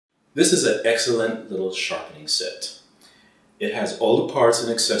This is an excellent little sharpening set. It has all the parts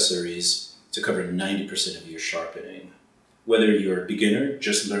and accessories to cover 90% of your sharpening. Whether you're a beginner,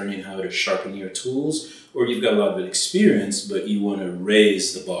 just learning how to sharpen your tools, or you've got a lot of experience, but you want to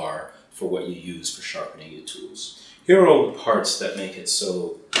raise the bar for what you use for sharpening your tools. Here are all the parts that make it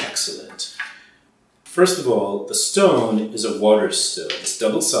so excellent. First of all, the stone is a water stone. It's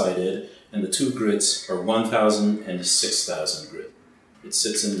double-sided, and the two grits are 1000 and 6000 grit. It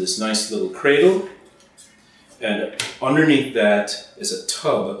sits in this nice little cradle, and underneath that is a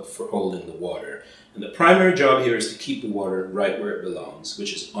tub for holding the water. And the primary job here is to keep the water right where it belongs,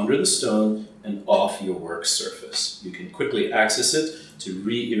 which is under the stone and off your work surface. You can quickly access it to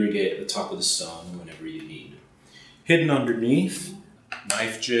re-irrigate the top of the stone whenever you need. Hidden underneath,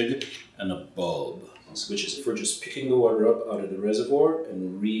 knife jig and a bulb, which is for just picking the water up out of the reservoir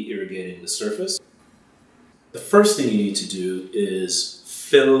and re-irrigating the surface. The first thing you need to do is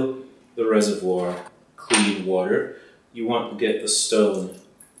fill the reservoir clean water. You want to get the stone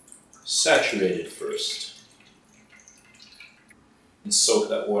saturated first and soak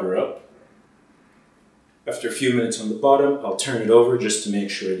that water up. After a few minutes on the bottom, I'll turn it over just to make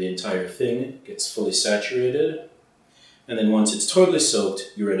sure the entire thing gets fully saturated. And then once it's totally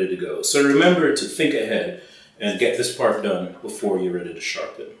soaked, you're ready to go. So remember to think ahead and get this part done before you're ready to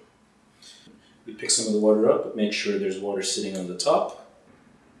sharpen. We pick some of the water up, but make sure there's water sitting on the top.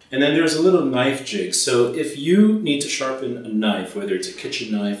 And then there's a little knife jig. So if you need to sharpen a knife, whether it's a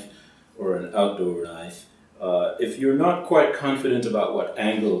kitchen knife or an outdoor knife, if you're not quite confident about what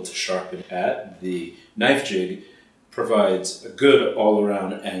angle to sharpen at, the knife jig provides a good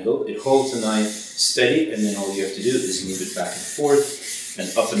all-around angle. It holds the knife steady, and then all you have to do is move it back and forth and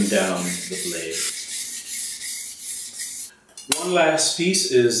up and down the blade. One last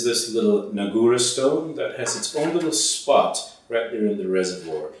piece is this little Nagura stone that has its own little spot right there in the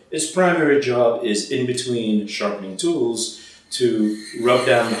reservoir. Its primary job is in between sharpening tools to rub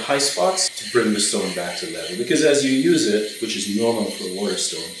down the high spots to bring the stone back to level. Because as you use it, which is normal for a water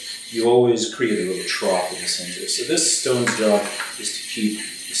stone, you always create a little trough in the center. So this stone's job is to keep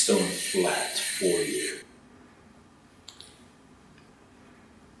the stone flat for you.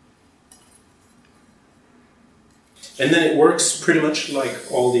 And then it works pretty much like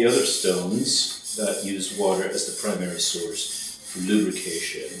all the other stones that use water as the primary source for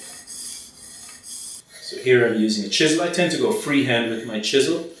lubrication. So here I'm using a chisel. I tend to go freehand with my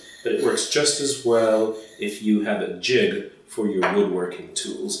chisel, but it works just as well if you have a jig for your woodworking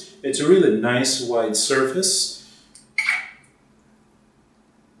tools. It's a really nice wide surface.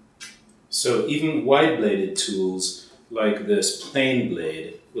 So even wide-bladed tools like this plain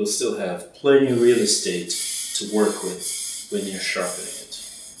blade will still have plenty of real estate to work with when you're sharpening it.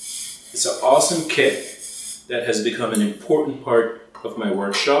 It's an awesome kit that has become an important part of my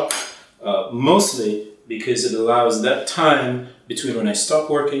workshop, mostly because it allows that time between when I stop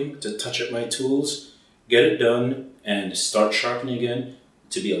working to touch up my tools, get it done, and start sharpening again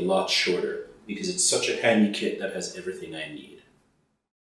to be a lot shorter, because it's such a handy kit that has everything I need.